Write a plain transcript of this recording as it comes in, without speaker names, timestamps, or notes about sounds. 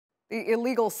The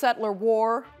illegal settler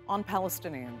war on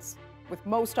Palestinians. With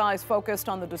most eyes focused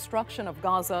on the destruction of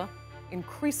Gaza,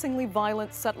 increasingly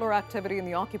violent settler activity in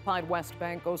the occupied West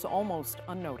Bank goes almost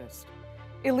unnoticed.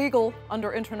 Illegal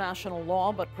under international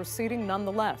law, but proceeding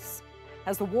nonetheless,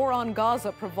 as the war on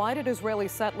Gaza provided Israeli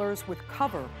settlers with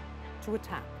cover to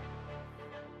attack.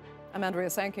 I'm Andrea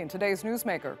Sankey, and today's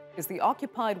newsmaker is the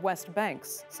occupied West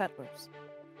Bank's settlers.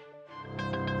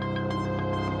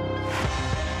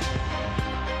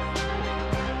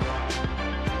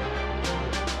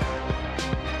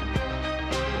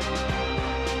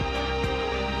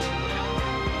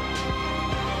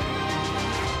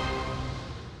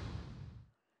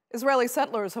 Israeli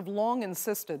settlers have long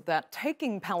insisted that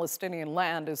taking Palestinian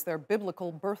land is their biblical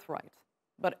birthright.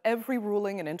 But every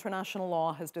ruling in international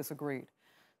law has disagreed.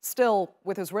 Still,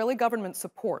 with Israeli government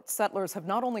support, settlers have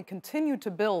not only continued to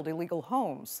build illegal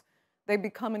homes, they've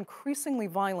become increasingly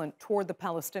violent toward the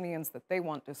Palestinians that they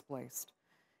want displaced.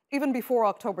 Even before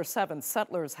October 7th,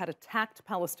 settlers had attacked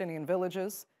Palestinian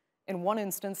villages. In one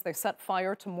instance, they set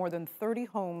fire to more than 30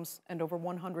 homes and over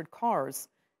 100 cars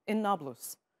in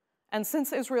Nablus. And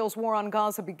since Israel's war on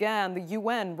Gaza began, the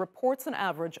UN reports an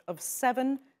average of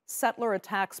 7 settler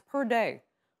attacks per day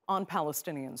on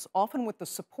Palestinians, often with the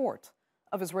support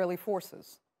of Israeli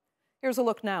forces. Here's a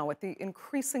look now at the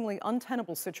increasingly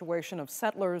untenable situation of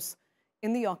settlers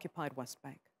in the occupied West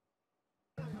Bank.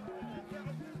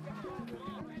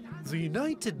 The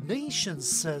United Nations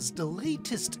says the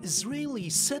latest Israeli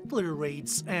settler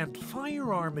raids and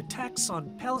firearm attacks on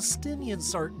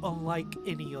Palestinians are unlike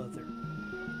any other.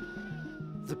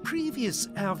 The previous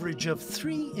average of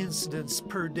 3 incidents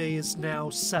per day is now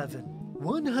 7.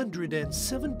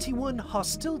 171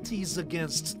 hostilities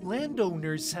against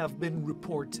landowners have been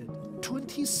reported,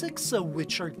 26 of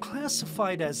which are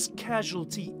classified as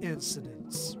casualty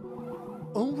incidents.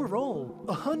 Overall,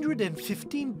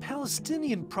 115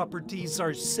 Palestinian properties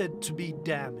are said to be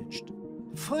damaged.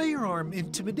 Firearm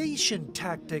intimidation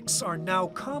tactics are now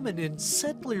common in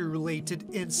settler-related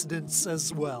incidents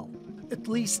as well. At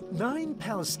least 9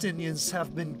 Palestinians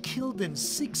have been killed in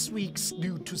 6 weeks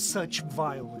due to such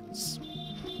violence.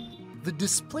 The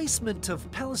displacement of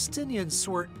Palestinians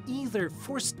who are either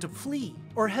forced to flee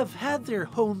or have had their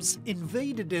homes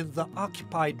invaded in the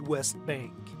occupied West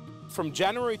Bank. From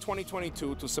January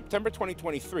 2022 to September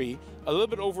 2023, a little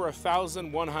bit over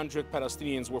 1,100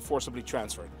 Palestinians were forcibly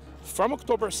transferred. From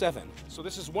October 7, so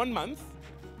this is 1 month,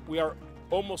 we are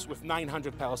almost with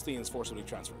 900 Palestinians forcibly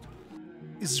transferred.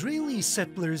 Israeli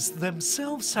settlers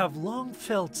themselves have long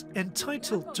felt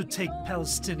entitled to take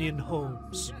Palestinian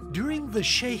homes. During the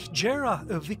Sheikh Jarrah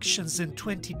evictions in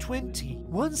 2020,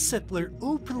 one settler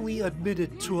openly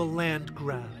admitted to a land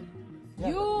grab.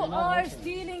 You are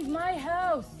stealing my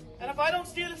house. And if I don't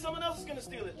steal it, someone else is going to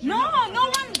steal it. No one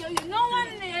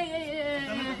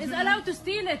is allowed to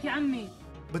steal it, ya ammi.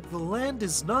 But the land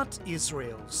is not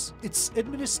Israel's. Its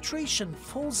administration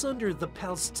falls under the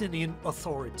Palestinian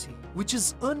Authority, which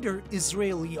is under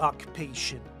Israeli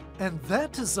occupation. And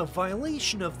that is a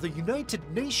violation of the United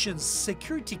Nations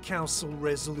Security Council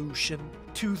Resolution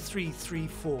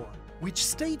 2334, which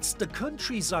states the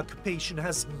country's occupation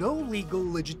has no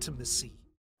legal legitimacy.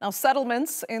 Now,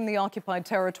 settlements in the occupied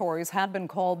territories had been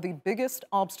called the biggest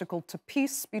obstacle to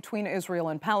peace between Israel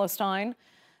and Palestine.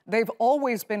 They've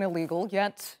always been illegal,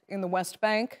 yet in the West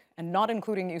Bank, and not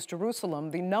including East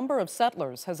Jerusalem, the number of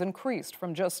settlers has increased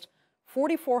from just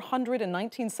 4,400 in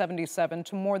 1977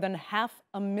 to more than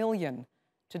 500,000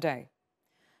 today.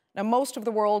 Now, most of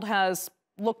the world has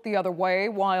looked the other way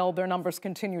while their numbers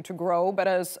continue to grow, but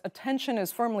as attention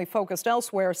is firmly focused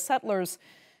elsewhere, settlers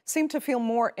seem to feel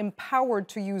more empowered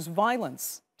to use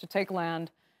violence to take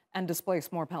land and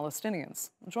displace more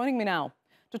Palestinians. Joining me now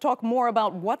to talk more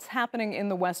about what's happening in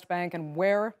the West Bank and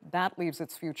where that leaves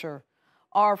its future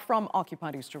are from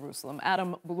occupied East Jerusalem.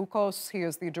 Adam Bouloukos, he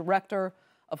is the director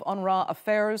of UNRWA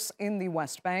affairs in the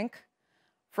West Bank.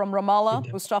 From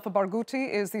Ramallah, Mustafa Barghouti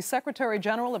is the Secretary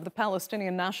General of the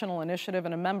Palestinian National Initiative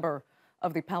and a member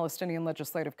of the Palestinian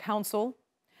Legislative Council.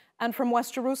 And from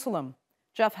West Jerusalem,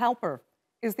 Jeff Halper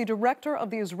is the director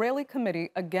of the Israeli Committee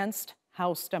Against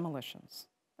House Demolitions.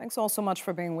 Thanks all so much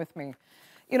for being with me.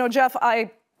 You know, Jeff,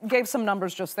 I gave some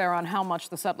numbers just there on how much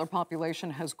the settler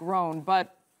population has grown,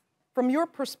 but from your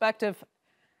perspective,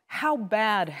 how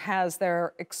bad has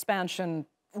their expansion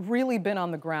really been on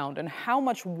the ground, and how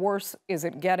much worse is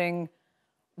it getting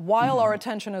while our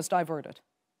attention is diverted?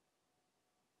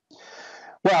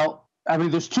 Well, I mean,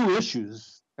 there's 2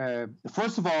 issues.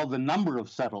 First of all, the number of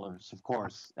settlers, of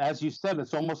course. As you said,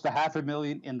 it's almost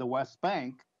 500,000 in the West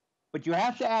Bank, but you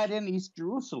have to add in East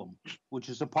Jerusalem, which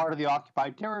is a part of the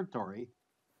occupied territory.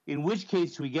 in which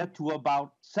case we get to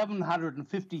about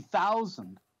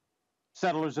 750,000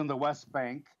 settlers in the West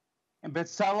Bank. And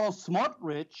Bezalel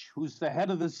Smotrich, who's the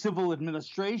head of the civil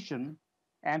administration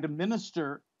and a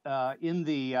minister in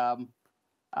the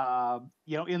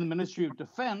Ministry of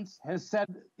Defense, has said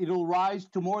it'll rise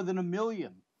to more than 1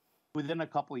 million within a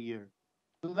couple of years.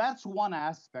 So that's one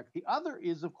aspect. The other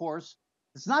is, of course,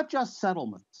 it's not just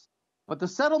settlements, but the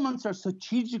settlements are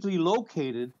strategically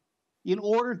located in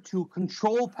order to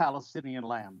control Palestinian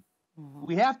land. Mm-hmm.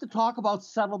 We have to talk about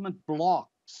settlement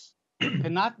blocks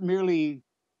and not merely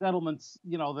settlements,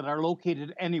 that are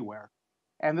located anywhere.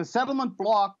 And the settlement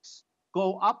blocks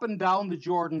go up and down the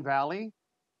Jordan Valley,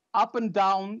 up and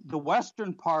down the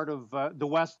western part of the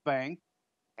West Bank,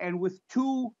 and with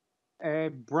two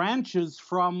branches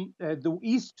from the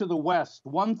east to the west,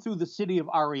 one through the city of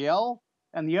Ariel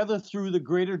and the other through the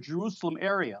greater Jerusalem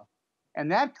area.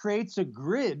 And that creates a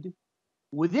grid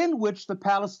within which the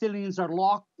Palestinians are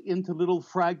locked into little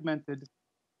fragmented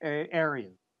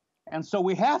areas. And so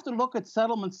we have to look at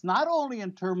settlements not only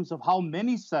in terms of how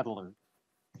many settlers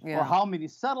or how many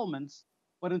settlements,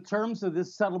 but in terms of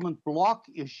this settlement block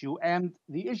issue and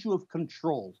the issue of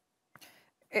control.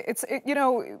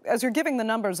 As you're giving the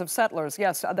numbers of settlers,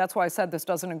 yes, that's why I said this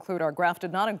doesn't include, our graph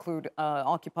did not include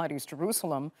occupied East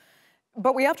Jerusalem.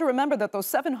 But we have to remember that those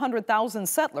 700,000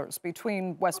 settlers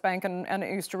between West Bank and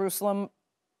East Jerusalem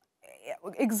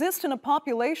exist in a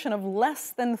population of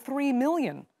less than 3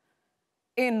 million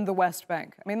in the West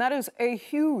Bank. I mean, that is a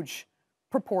huge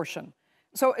proportion.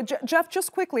 So, Jeff,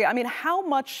 just quickly, I mean, how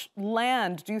much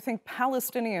land do you think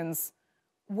Palestinians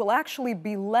will actually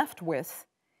be left with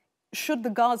should the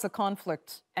Gaza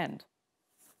conflict end?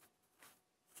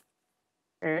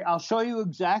 I'll show you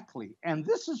exactly. And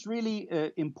this is really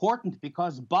important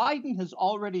because Biden has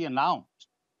already announced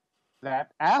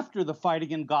that after the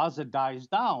fighting in Gaza dies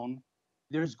down,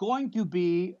 there's going to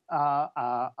be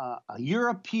a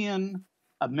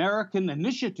European-American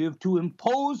initiative to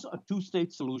impose a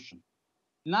two-state solution.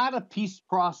 Not a peace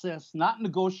process, not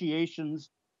negotiations,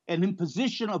 an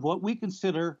imposition of what we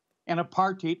consider an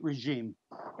apartheid regime.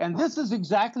 And this is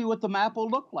exactly what the map will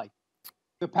look like.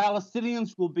 The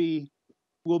Palestinians will be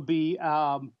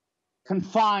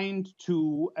confined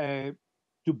to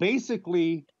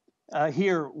basically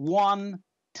here 1,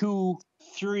 2,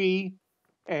 3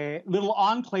 little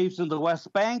enclaves in the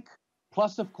West Bank,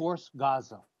 plus of course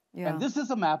Gaza. Yeah. And this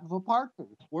is a map of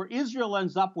apartheid, where Israel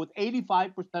ends up with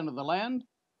 85% of the land,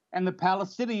 and the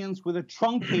Palestinians with a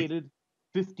truncated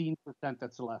 15%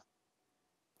 that's left.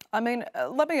 I mean,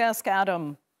 let me ask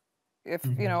Adam, if,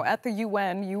 at the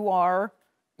UN,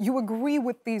 you agree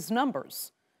with these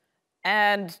numbers.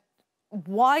 And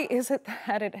why is it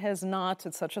that it has not,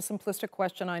 it's such a simplistic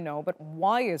question, I know, but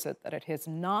why is it that it has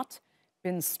not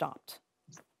been stopped?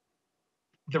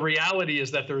 The reality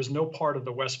is that there is no part of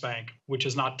the West Bank which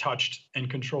is not touched and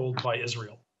controlled by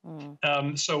Israel.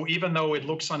 So even though it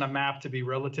looks on a map to be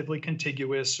relatively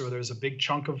contiguous, or there's a big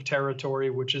chunk of territory,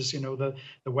 which is, the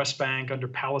West Bank under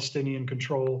Palestinian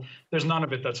control, there's none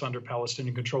of it that's under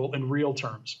Palestinian control in real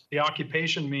terms. The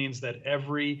occupation means that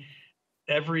every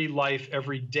life,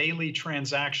 every daily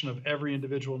transaction of every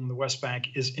individual in the West Bank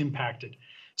is impacted.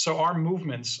 So our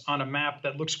movements on a map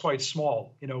that looks quite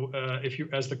small, if you,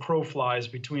 as the crow flies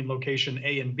between location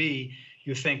A and B,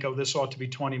 you think, oh, this ought to be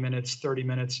 20 minutes, 30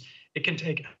 minutes. It can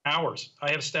take hours.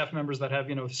 I have staff members that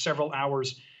have, several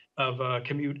hours of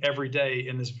commute every day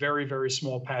in this very, very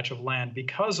small patch of land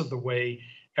because of the way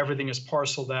everything is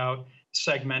parceled out,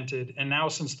 segmented. And now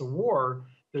since the war,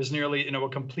 there's nearly, a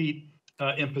complete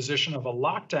imposition of a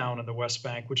lockdown in the West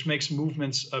Bank, which makes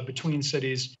movements between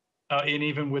cities and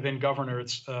even within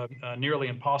governorates nearly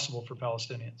impossible for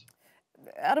Palestinians.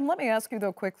 Adam, let me ask you,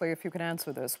 though, quickly, if you can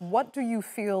answer this. What do you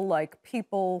feel like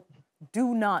people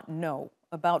do not know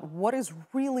about what is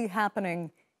really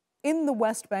happening in the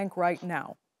West Bank right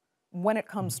now when it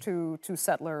comes to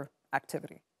settler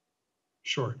activity?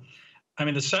 Sure. I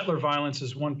mean, the settler violence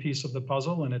is one piece of the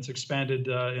puzzle, and it's expanded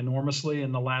enormously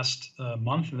in the last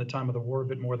month, in the time of the war, a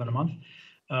bit more than a month.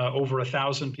 Over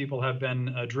 1,000 people have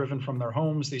been driven from their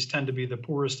homes. These tend to be the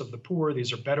poorest of the poor.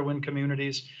 These are Bedouin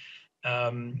communities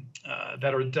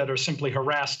that are simply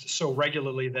harassed so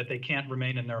regularly that they can't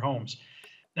remain in their homes.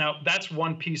 Now, that's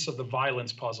one piece of the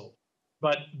violence puzzle.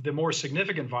 But the more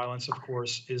significant violence, of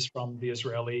course, is from the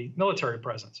Israeli military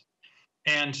presence.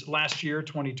 And last year,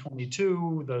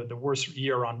 2022, the worst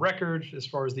year on record, as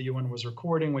far as the UN was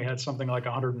recording, we had something like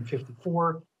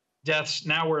 154 deaths.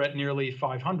 Now we're at nearly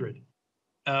 500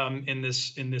 in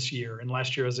this year. And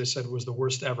last year, as I said, was the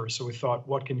worst ever. So we thought,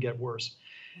 what can get worse?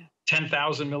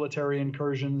 10,000 military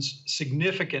incursions,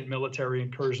 significant military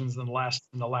incursions in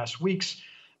the last weeks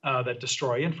that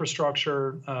destroy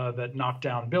infrastructure, that knock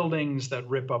down buildings, that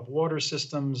rip up water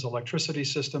systems, electricity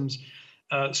systems.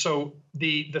 So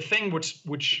the thing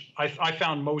which I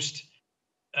found most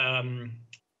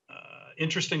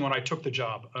interesting when I took the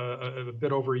job a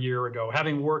bit over a year ago,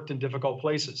 having worked in difficult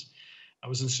places. I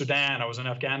was in Sudan, I was in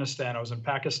Afghanistan, I was in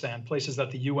Pakistan, places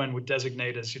that the UN would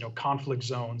designate as, conflict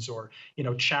zones or,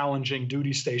 challenging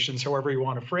duty stations, however you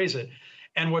want to phrase it.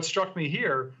 And what struck me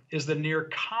here is the near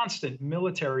constant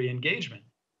military engagement.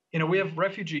 We have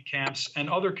refugee camps and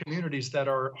other communities that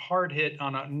are hard hit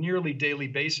on a nearly daily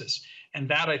basis. And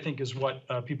that, I think, is what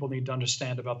people need to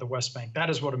understand about the West Bank. That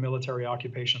is what a military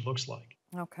occupation looks like.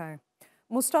 Okay.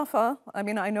 Mustafa, I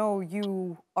mean, I know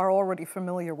you are already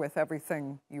familiar with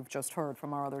everything you've just heard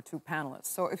from our other two panelists.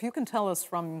 So if you can tell us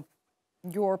from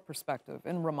your perspective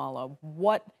in Ramallah,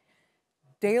 what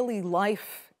daily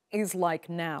life is like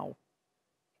now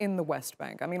in the West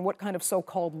Bank. I mean, what kind of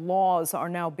so-called laws are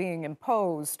now being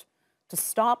imposed to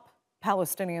stop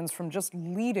Palestinians from just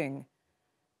leading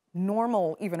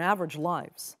normal, even average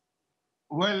lives?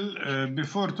 Well,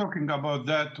 before talking about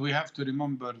that, we have to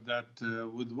remember that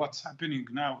with what's happening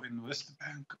now in West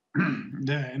Bank,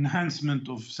 the enhancement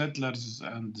of settlers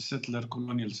and the settler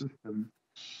colonial system,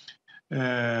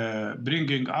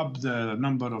 bringing up the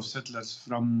number of settlers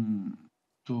from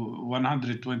to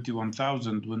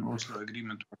 121,000 when Oslo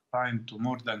Agreement was signed to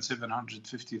more than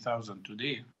 750,000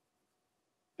 today,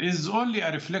 is only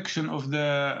a reflection of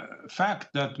the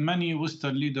fact that many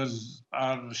Western leaders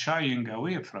are shying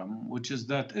away from, which is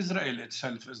that Israel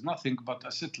itself is nothing but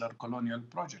a settler colonial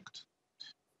project.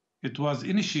 It was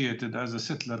initiated as a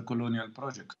settler colonial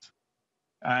project.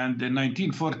 And in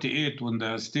 1948, when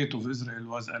the State of Israel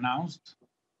was announced,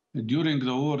 during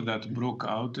the war that broke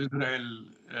out, Israel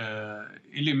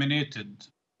eliminated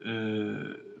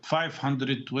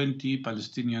 520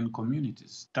 Palestinian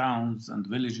communities, towns and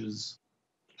villages.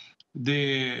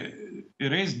 They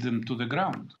erased them to the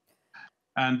ground.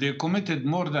 And they committed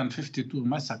more than 52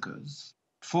 massacres,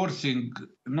 forcing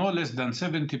no less than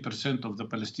 70% of the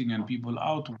Palestinian people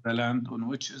out of the land on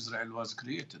which Israel was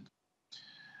created.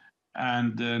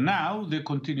 And now they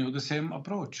continue the same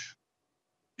approach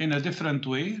in a different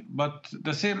way, but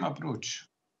the same approach.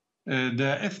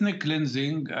 The ethnic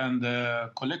cleansing and the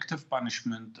collective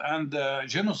punishment and the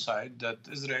genocide that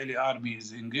Israeli army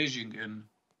is engaging in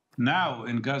now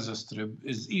in Gaza Strip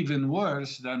is even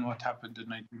worse than what happened in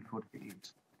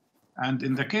 1948. And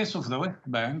in the case of the West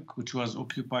Bank, which was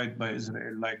occupied by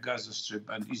Israel, like Gaza Strip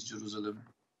and East Jerusalem,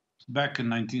 back in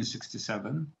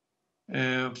 1967,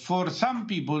 for some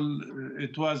people,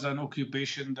 it was an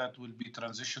occupation that will be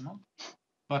transitional.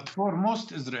 But for most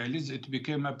Israelis, it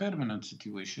became a permanent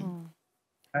situation.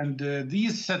 And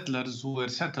these settlers who were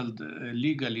settled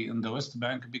legally in the West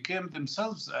Bank became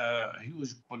themselves a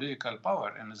huge political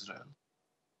power in Israel.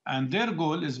 And their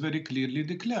goal is very clearly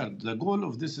declared. The goal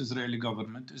of this Israeli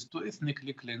government is to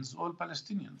ethnically cleanse all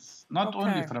Palestinians, not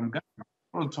only from Gaza,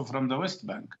 also from the West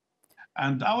Bank.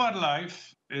 And our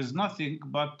life is nothing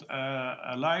but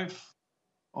a life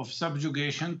of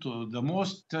subjugation to the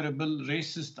most terrible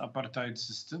racist apartheid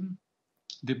system,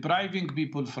 depriving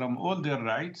people from all their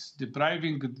rights,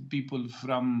 depriving people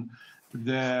from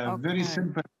the very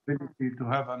simple ability to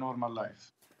have a normal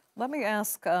life. Let me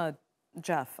ask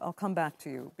Jeff, I'll come back to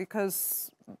you,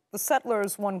 because the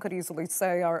settlers, one could easily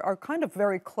say, are kind of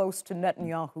very close to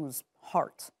Netanyahu's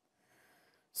heart.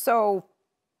 So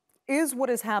is what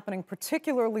is happening,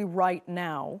 particularly right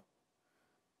now,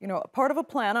 part of a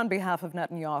plan on behalf of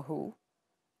Netanyahu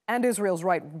and Israel's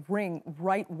right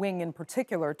wing in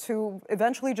particular to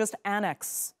eventually just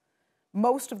annex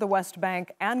most of the West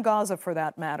Bank and Gaza for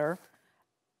that matter?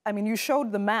 I mean, you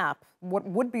showed the map. What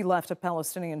would be left of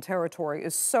Palestinian territory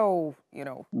is so,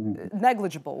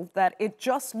 negligible that it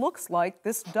just looks like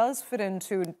this does fit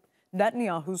into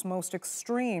Netanyahu's most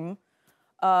extreme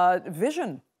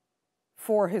vision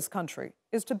for his country,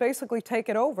 is to basically take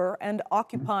it over and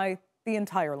occupy the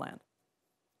entire land.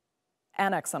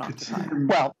 Annex and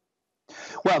occupy.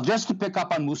 Well, just to pick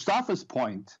up on Mustafa's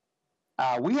point,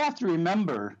 we have to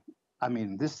remember, I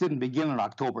mean, this didn't begin on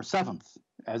October 7th,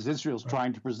 as Israel's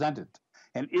trying to present it,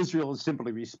 and Israel is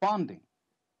simply responding.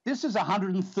 This is a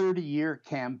 130-year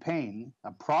campaign,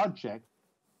 a project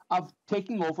of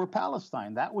taking over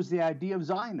Palestine. That was the idea of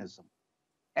Zionism.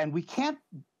 And we can't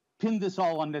pin this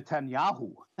all on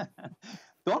Netanyahu.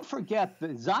 Don't forget,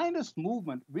 the Zionist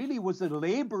movement really was a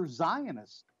labor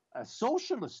Zionist, a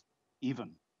socialist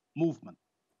even movement.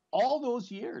 All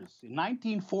those years, in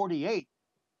 1948,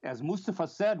 as Mustafa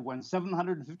said, when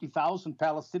 750,000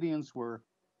 Palestinians were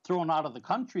thrown out of the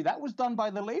country, that was done by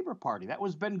the Labor Party. That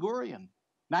was Ben-Gurion.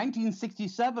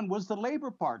 1967 was the Labor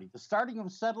Party. The starting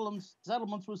of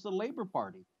settlements was the Labor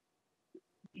Party.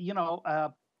 You know,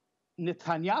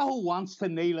 Netanyahu wants to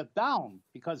nail it down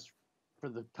because for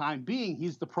the time being,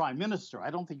 he's the prime minister. I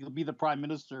don't think he'll be the prime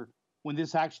minister when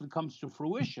this actually comes to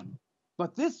fruition.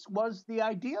 But this was the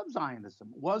idea of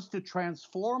Zionism, was to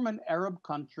transform an Arab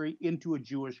country into a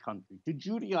Jewish country, to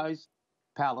Judaize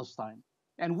Palestine.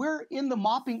 And we're in the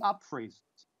mopping up phase.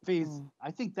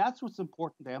 I think that's what's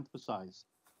important to emphasize,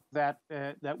 that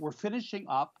we're finishing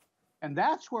up. And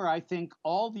that's where I think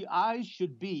all the eyes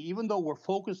should be, even though we're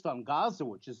focused on Gaza,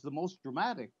 which is the most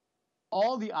dramatic,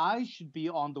 all the eyes should be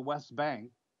on the West Bank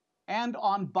and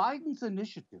on Biden's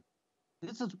initiative.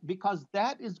 This is because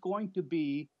that is going to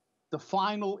be the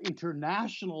final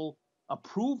international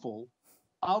approval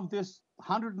of this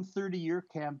 130-year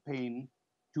campaign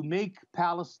to make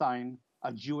Palestine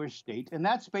a Jewish state. And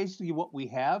that's basically what we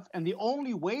have. And the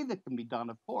only way that can be done,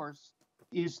 of course,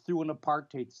 is through an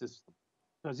apartheid system.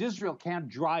 Because Israel can't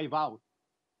drive out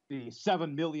the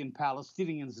 7 million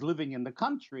Palestinians living in the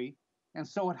country. And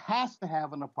so it has to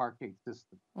have an apartheid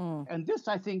system. And this,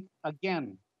 I think,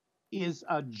 again, is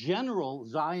a general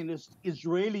Zionist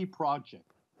Israeli project.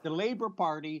 The Labor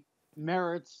Party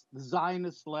merits the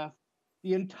Zionist left.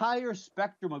 The entire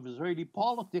spectrum of Israeli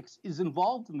politics is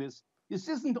involved in this. This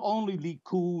isn't only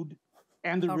Likud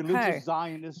and the religious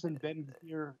Zionists and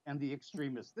Ben-Gvir and the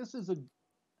extremists. This is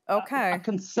a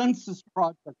consensus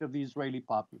project of the Israeli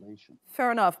population.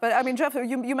 Fair enough. But I mean, Jeff,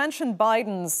 you mentioned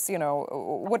Biden's, you know,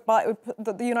 what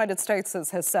the United States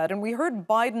has said. And we heard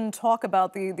Biden talk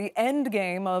about the end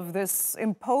game of this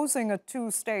imposing a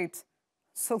two-state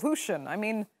solution. I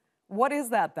mean, what is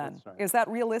that then? Right. Is that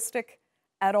realistic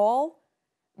at all?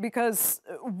 Because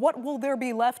what will there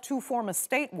be left to form a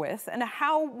state with? And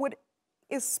how would,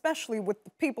 especially with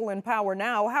the people in power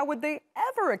now, how would they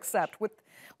ever accept, with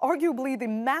arguably the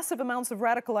massive amounts of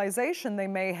radicalization they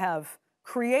may have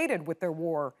created with their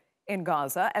war in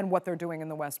Gaza and what they're doing in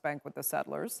the West Bank with the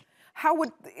settlers? How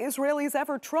would Israelis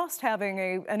ever trust having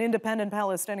an independent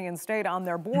Palestinian state on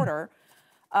their border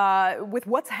with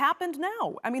what's happened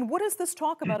now? I mean, what is this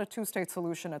talk about a two-state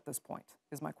solution at this point,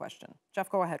 is my question. Jeff,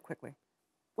 go ahead quickly.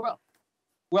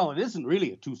 Well, it isn't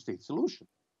really a two-state solution.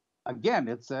 Again,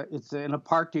 it's an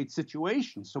apartheid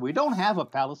situation. So we don't have a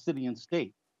Palestinian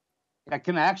state that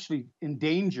can actually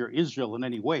endanger Israel in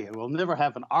any way. It will never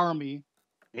have an army.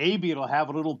 Maybe it'll have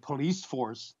a little police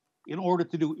force in order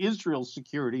to do Israel's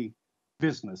security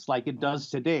business like it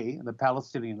does today in the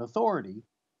Palestinian Authority.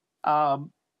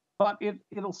 But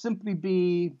it'll simply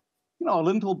be, you know, a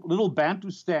little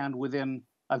Bantustan within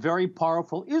a very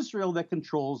powerful Israel that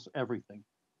controls everything.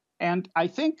 And I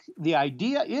think the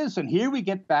idea is, and here we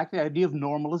get back to the idea of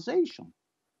normalization.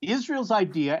 Israel's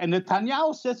idea, and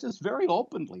Netanyahu says this very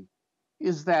openly,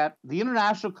 is that the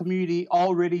international community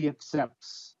already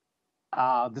accepts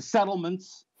the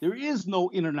settlements. There is no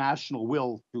international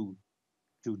will to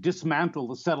dismantle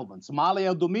the settlements.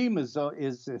 Ma'ale Adumim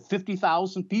is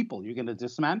 50,000 people. You're going to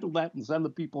dismantle that and send the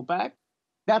people back?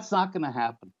 That's not going to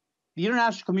happen. The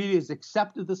international community has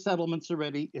accepted the settlements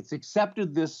already. It's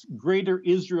accepted this greater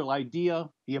Israel idea,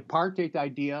 the apartheid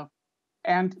idea.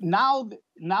 And now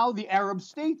the Arab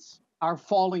states are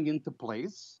falling into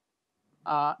place.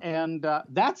 And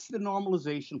that's the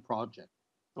normalization project.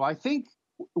 So I think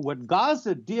what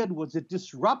Gaza did was it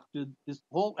disrupted this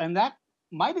whole, and that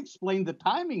might explain the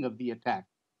timing of the attack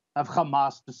of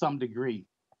Hamas to some degree.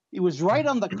 It was right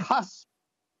on the cusp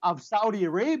of Saudi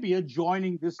Arabia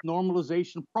joining this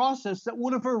normalization process that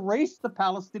would have erased the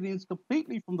Palestinians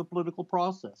completely from the political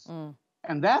process.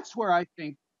 And that's where I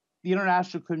think the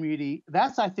international community,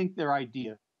 that's, I think, their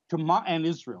idea, and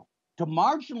Israel, to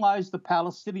marginalize the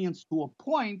Palestinians to a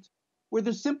point where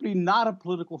they're simply not a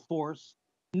political force,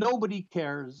 nobody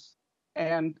cares,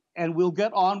 and we'll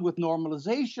get on with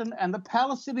normalization, and the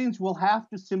Palestinians will have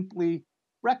to simply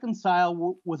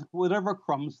reconcile with whatever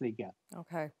crumbs they get.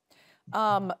 Okay.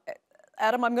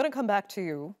 Adam, I'm going to come back to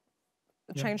you.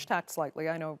 Change tack slightly.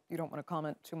 I know you don't want to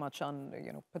comment too much on,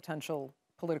 you know, potential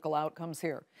political outcomes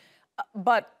here.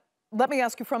 But let me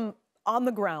ask you from on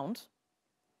the ground,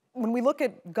 when we look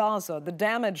at Gaza, the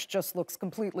damage just looks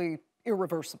completely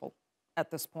irreversible at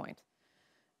this point.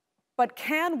 But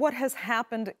can what has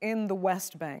happened in the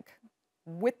West Bank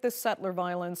with this settler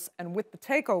violence and with the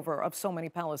takeover of so many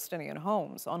Palestinian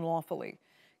homes unlawfully,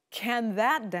 can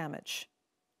that damage,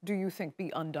 do you think,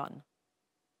 be undone?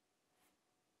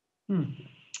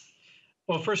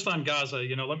 Well, first on Gaza,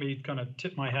 let me kind of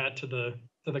tip my hat to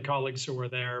the colleagues who are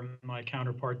there. My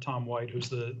counterpart, Tom White, who's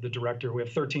the director. We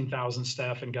have 13,000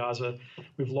 staff in Gaza.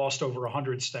 We've lost over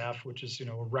 100 staff, which is,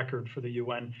 a record for the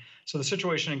UN. So the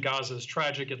situation in Gaza is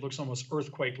tragic. It looks almost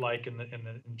earthquake-like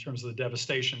in terms of the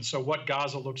devastation. So what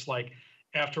Gaza looks like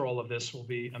after all of this will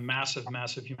be a massive,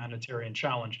 massive humanitarian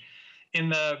challenge. In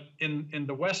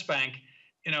the West Bank,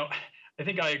 I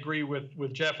think I agree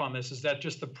with Jeff on this, is that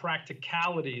just the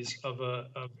practicalities of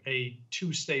a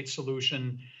two-state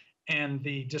solution and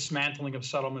the dismantling of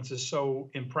settlements is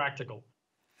so impractical.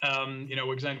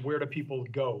 Again, where do people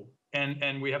go?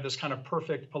 And we have this kind of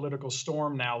perfect political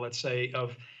storm now, let's say,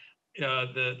 of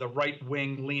the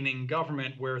right-wing leaning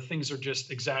government where things are just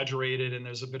exaggerated and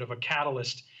there's a bit of a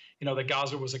catalyst. That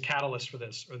Gaza was a catalyst for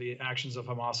this, or the actions of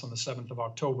Hamas on the 7th of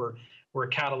October were a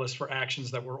catalyst for actions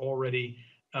that were already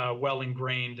well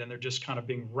ingrained, and they're just kind of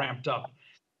being ramped up.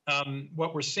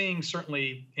 What we're seeing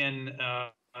certainly in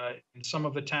some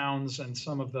of the towns and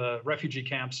some of the refugee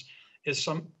camps is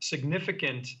some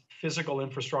significant physical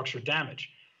infrastructure damage.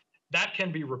 That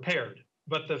can be repaired,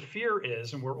 but the fear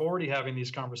is, and we're already having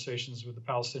these conversations with the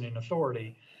Palestinian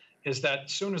Authority, is that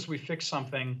as soon as we fix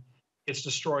something, it's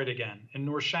destroyed again. In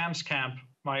Nur Shams camp,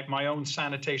 my own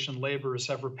sanitation laborers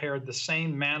have repaired the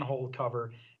same manhole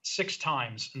cover 6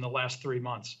 times in the last 3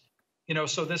 months.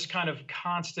 So this kind of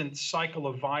constant cycle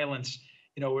of violence,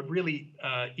 it really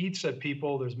eats at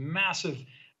people. There's massive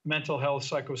mental health,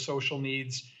 psychosocial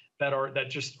needs that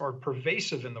just are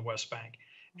pervasive in the West Bank.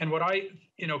 And what I,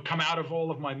 come out of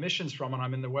all of my missions from, and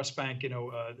I'm in the West Bank,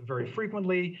 very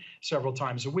frequently, several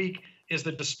times a week, is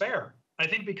the despair. I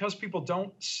think because people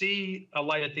don't see a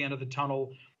light at the end of the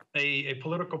tunnel, a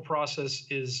political process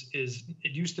it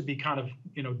used to be kind of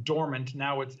dormant.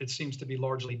 Now it seems to be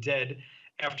largely dead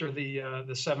after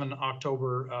the 7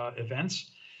 October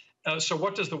events. So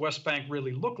what does the West Bank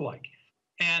really look like?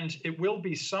 And it will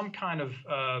be some kind of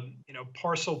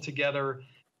parceled together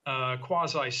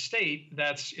quasi-state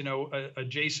that's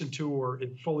adjacent to or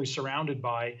fully surrounded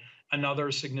by another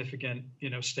significant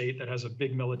state that has a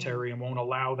big military and won't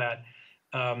allow that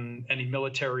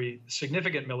any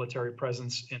significant military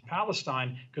presence in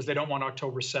Palestine because they don't want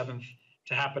October 7th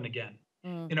to happen again.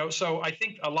 So I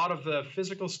think a lot of the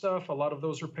physical stuff, a lot of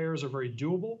those repairs are very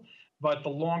doable, but the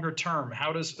longer term,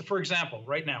 for example,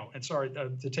 right now, and sorry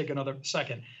to take another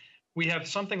second, we have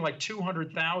something like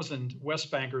 200,000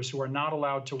 West Bankers who are not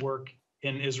allowed to work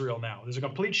in Israel now. There's a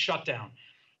complete shutdown.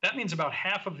 That means about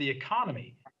half of the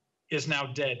economy is now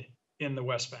dead in the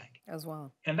West Bank. As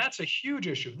well. And that's a huge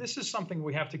issue. This is something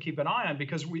we have to keep an eye on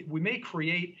because we may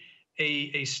create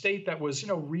a state that was,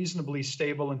 reasonably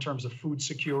stable in terms of food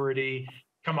security,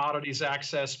 commodities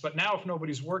access. But now if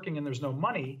nobody's working and there's no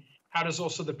money, how does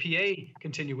also the PA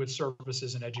continue its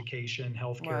services in education,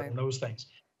 healthcare, and those things?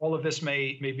 All of this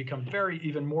may become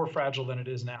even more fragile than it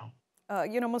is now.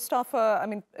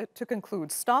 Mustafa, to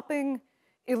conclude, stopping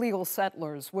illegal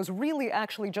settlers was really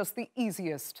actually just the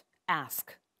easiest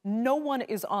ask. No one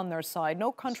is on their side.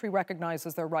 No country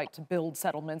recognizes their right to build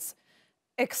settlements,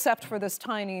 except for this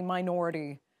tiny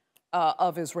minority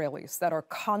of Israelis that are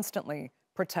constantly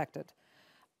protected.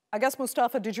 I guess,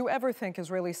 Mustafa, did you ever think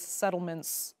Israeli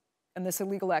settlements and this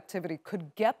illegal activity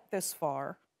could get this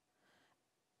far?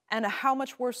 And how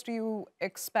much worse do you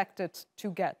expect it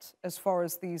to get as far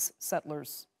as these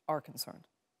settlers are concerned?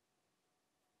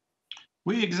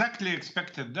 We exactly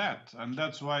expected that, and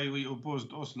that's why we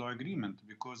opposed Oslo Agreement,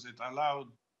 because it allowed,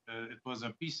 it was a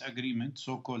peace agreement,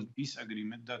 so-called peace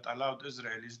agreement, that allowed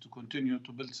Israelis to continue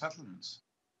to build settlements.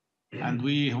 And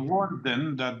we warned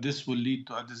them that this will lead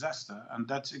to a disaster, and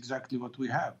that's exactly what we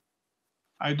have.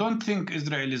 I don't think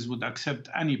Israelis would accept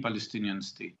any Palestinian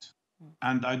state,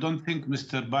 and I don't think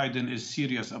Mr. Biden is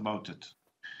serious about it.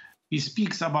 He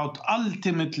speaks about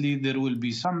ultimately there will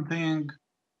be something.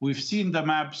 We've seen the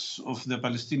maps of the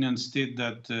Palestinian state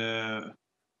that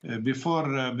before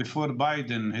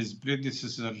Biden, his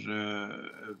predecessor,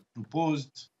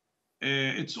 proposed.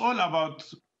 It's all about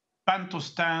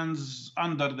Bantustans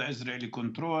under the Israeli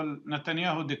control.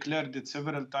 Netanyahu declared it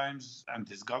several times, and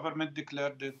his government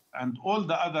declared it, and all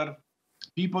the other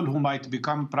people who might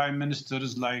become prime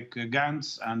ministers like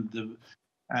Gantz and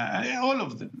all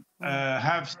of them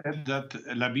have said that,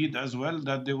 Labid as well,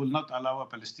 that they will not allow a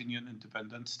Palestinian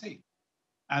independent state.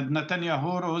 And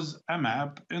Netanyahu wrote a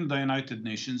map in the United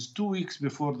Nations 2 weeks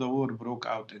before the war broke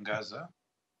out in Gaza,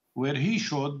 where he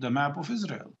showed the map of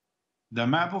Israel. The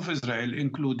map of Israel,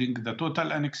 including the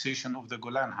total annexation of the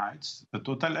Golan Heights, the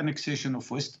total annexation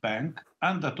of West Bank,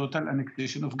 and the total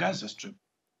annexation of Gaza Strip.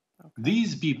 Okay.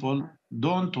 These people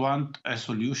don't want a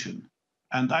solution.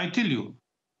 And I tell you,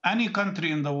 Any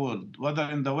country in the world, whether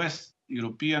in the West,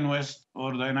 European West,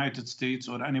 or the United States,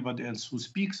 or anybody else who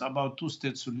speaks about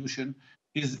two-state solution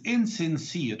is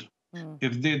insincere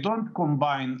if they don't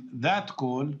combine that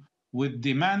call with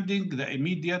demanding the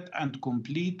immediate and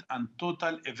complete and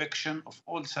total eviction of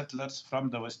all settlers from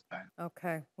the West Bank.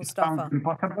 Okay, Mustafa.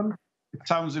 Mustafa. It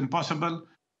sounds impossible,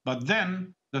 but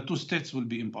then the two states will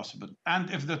be impossible. And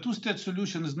if the two-state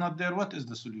solution is not there, what is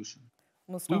the solution?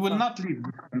 Mustafa. We will not leave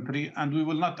this country and we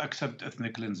will not accept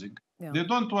ethnic cleansing. Yeah. They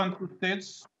don't want two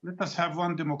states. Let us have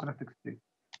one democratic state.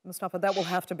 Mustafa, that will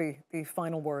have to be the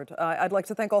final word. I'd like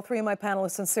to thank all three of my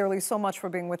panelists sincerely so much for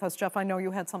being with us. Jeff, I know you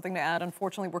had something to add.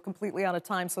 Unfortunately, we're completely out of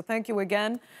time, so thank you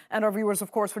again. And our viewers,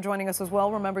 of course, for joining us as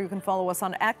well. Remember, you can follow us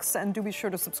on X, and do be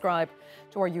sure to subscribe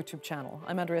to our YouTube channel.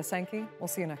 I'm Andrea Sankey. We'll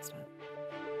see you next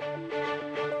time.